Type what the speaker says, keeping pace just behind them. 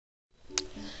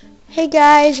Hey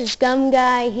guys, it's Gum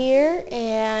Guy here,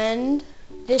 and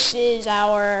this is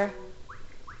our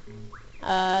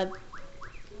 10th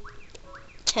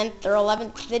or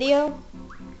 11th video.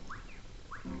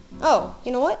 Oh,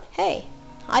 you know what? Hey,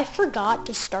 I forgot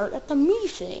to start at the me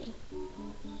thing.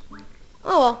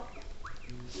 Oh well.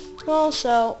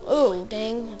 Also, oh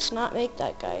dang, let's not make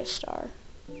that guy a star.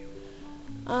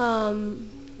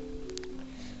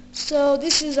 So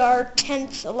this is our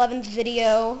 10th, 11th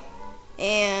video,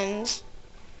 and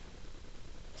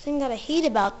the thing that I hate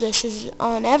about this is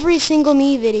on every single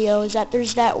me video is that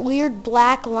there's that weird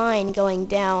black line going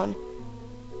down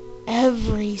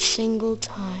every single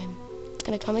time. It's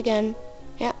gonna come again.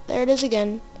 Yeah, there it is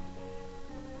again.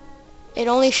 It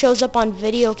only shows up on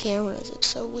video cameras. It's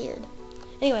so weird.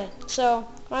 Anyway, so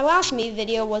my last me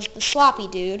video was the sloppy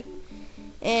dude,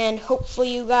 and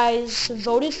hopefully you guys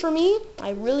voted for me. I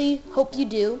really hope you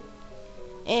do.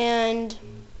 And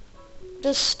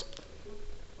just,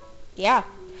 yeah.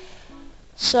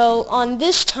 So on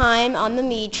this time on the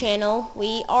me channel,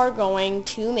 we are going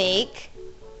to make,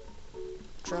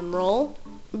 drum roll,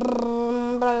 let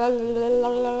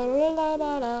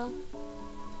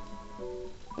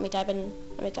me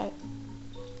type.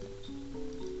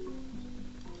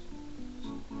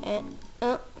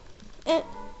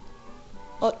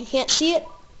 Oh, you can't see it?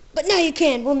 But now you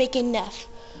can. We're making Neff.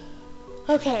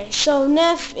 Okay, so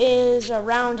Neff is a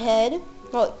round head.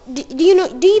 Well, do you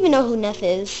even know who Neff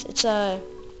is? It's a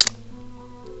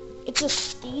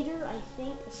skater, I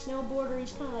think, a snowboarder.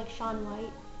 He's kind of like Shaun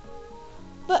White.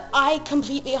 But I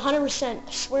completely, 100%,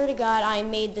 swear to God, I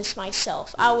made this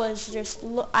myself.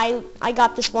 I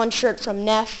got this one shirt from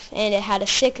Neff, and it had a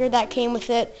sticker that came with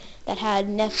it that had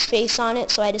Neff's face on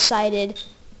it, so I decided,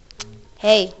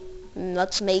 hey,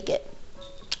 let's make it.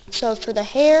 So for the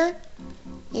hair,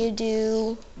 you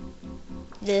do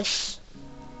this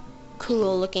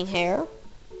cool looking hair,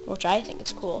 which I think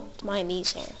is cool. It's my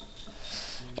me's hair.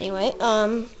 Anyway,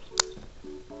 for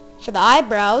the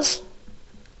eyebrows,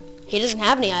 he doesn't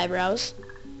have any eyebrows,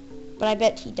 but I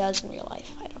bet he does in real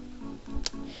life. I don't know.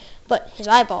 But his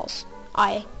eyeballs,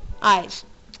 eyes.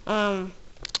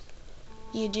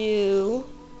 You do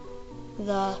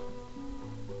the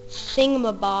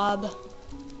thingamabob.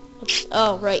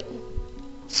 Oh, right.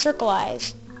 Circle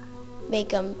eyes. Make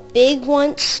them big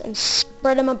once and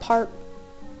spread them apart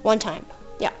one time.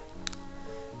 Yeah.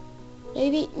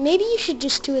 Maybe you should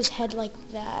just do his head like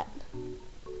that.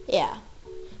 Yeah.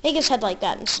 Make his head like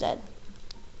that instead.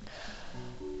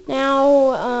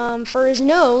 Now, for his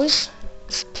nose,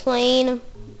 it's plain.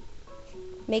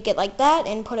 Make it like that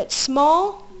and put it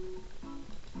small.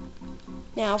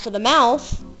 Now for the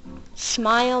mouth,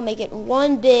 smile, make it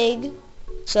one big.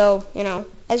 So,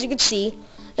 as you can see,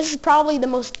 this is probably the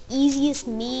most easiest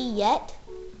me yet.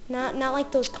 Not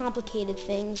like those complicated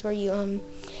things where you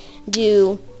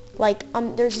do like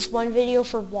there's this one video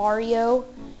for Wario.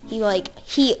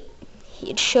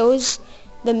 It shows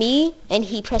the me and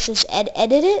he presses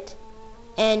edit it,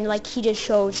 and like he just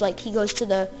shows, like he goes to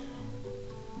the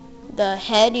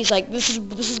head. He's like, this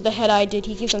is the head I did.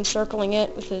 He keeps on circling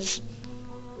it with his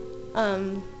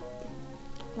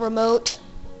remote,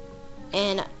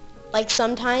 and like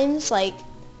sometimes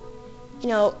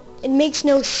it makes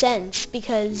no sense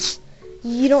because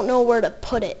you don't know where to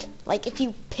put it. Like if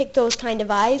you pick those kind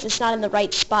of eyes, it's not in the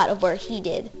right spot of where he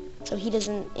did. So he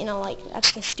doesn't,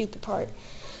 that's the stupid part.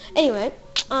 Anyway,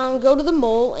 go to the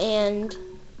mole and,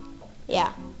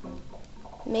 yeah,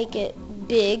 make it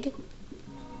big.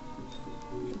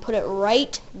 Put it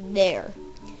right there.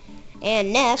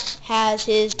 And Neff has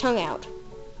his tongue out.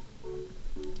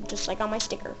 Just like on my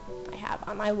sticker I have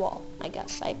on my wall, I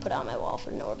guess. I put it on my wall for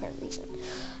no apparent reason.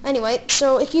 Anyway,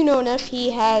 so if you know Neff,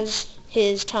 he has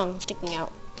his tongue sticking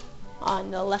out on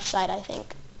the left side, I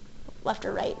think. Left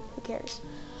or right, who cares?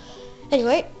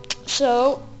 Anyway,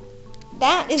 so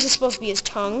that is supposed to be his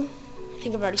tongue. I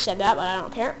think I've already said that, but I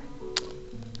don't care.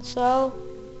 So,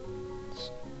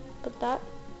 put that.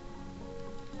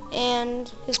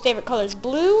 And his favorite color is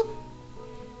blue.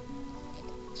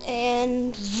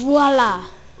 And voila!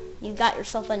 You got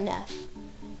yourself a Neff.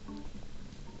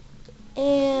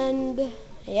 And,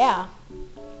 yeah.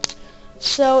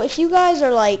 So, if you guys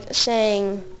are like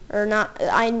saying, or not,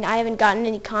 I haven't gotten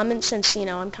any comments since,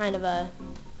 I'm kind of a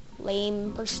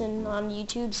lame person on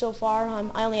YouTube so far.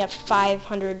 I only have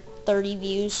 530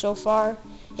 views so far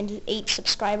and 8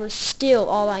 subscribers. Still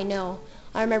all I know.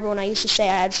 I remember when I used to say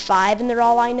I had 5 and they're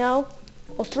all I know.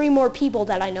 Well, 3 more people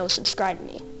that I know subscribe to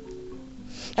me.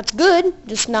 That's good,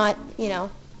 just not, I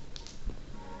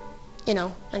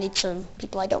need some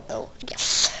people I don't know, I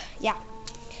guess. Yeah.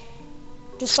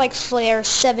 just like Flare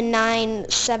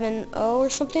 7970 or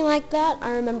something like that.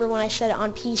 I remember when I said it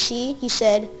on PC, he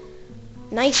said,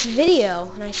 "Nice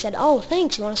video," and I said, "Oh,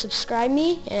 thanks, you want to subscribe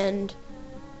me?" And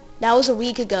that was a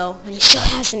week ago, and he still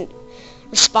hasn't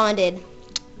responded.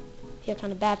 I feel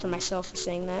kind of bad for myself for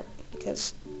saying that,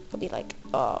 because he'll be like,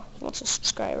 "Oh, he wants a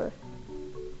subscriber.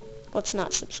 Let's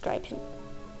not subscribe him."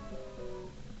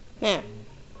 Yeah.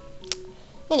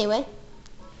 Anyway,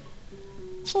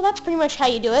 so that's pretty much how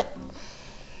you do it.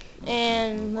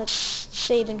 And let's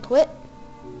save and quit.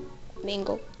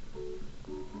 Mingle.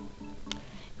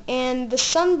 And the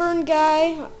sunburn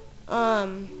guy,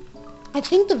 I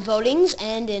think the votings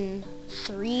end in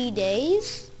 3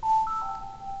 days.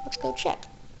 Let's go check.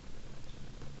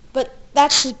 But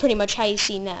that's pretty much how you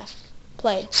see Neff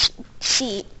play.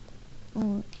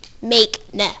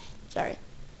 Make Neff. Sorry.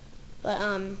 But,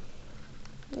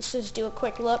 let's just do a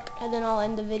quick look, and then I'll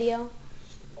end the video.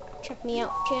 Check me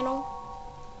out channel.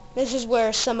 This is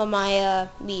where some of my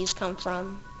Wii's come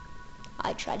from.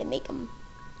 I try to make them,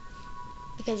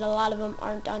 because a lot of them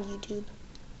aren't on YouTube.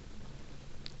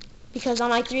 Because on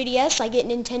my 3DS I get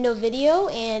Nintendo Video,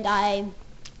 and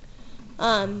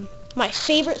my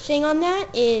favorite thing on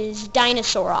that is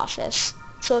Dinosaur Office.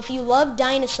 So if you love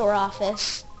Dinosaur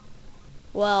Office,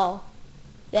 well,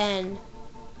 then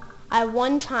I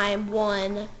one time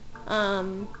won,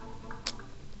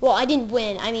 well, I didn't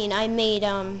win, I mean, I made,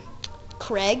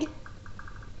 Craig,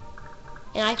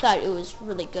 and I thought it was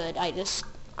really good. I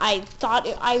thought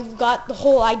I got the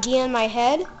whole idea in my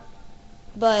head,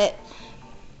 but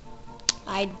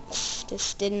I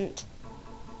just didn't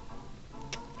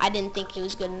think it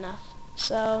was good enough.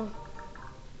 So,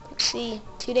 let's see,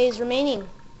 2 days remaining.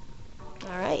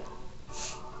 Alright,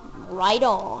 right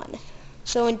on.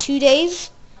 So in 2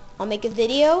 days, I'll make a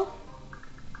video,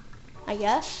 I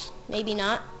guess. Maybe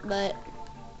not, but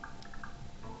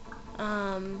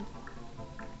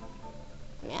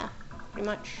yeah, pretty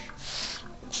much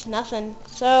it's nothing.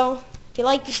 So if you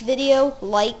like this video,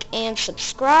 like and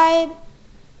subscribe.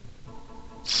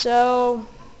 So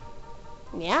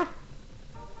yeah,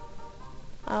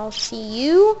 I'll see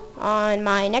you on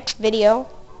my next video,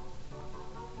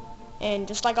 and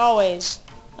just like always,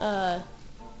 bye,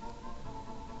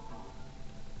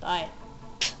 I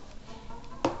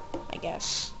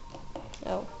guess.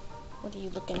 Oh, what are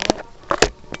you looking at?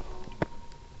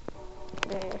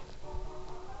 There.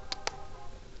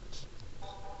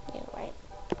 Yeah, right.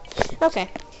 Okay.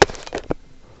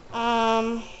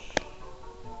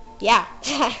 Yeah.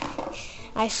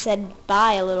 I said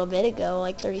bye a little bit ago,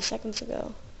 like 30 seconds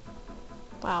ago.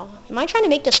 Wow. Am I trying to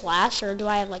make this last, or do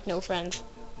I have, like, no friends?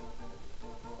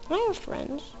 I have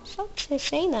friends. Stop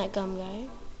saying that, gum guy.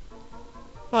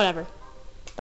 Whatever.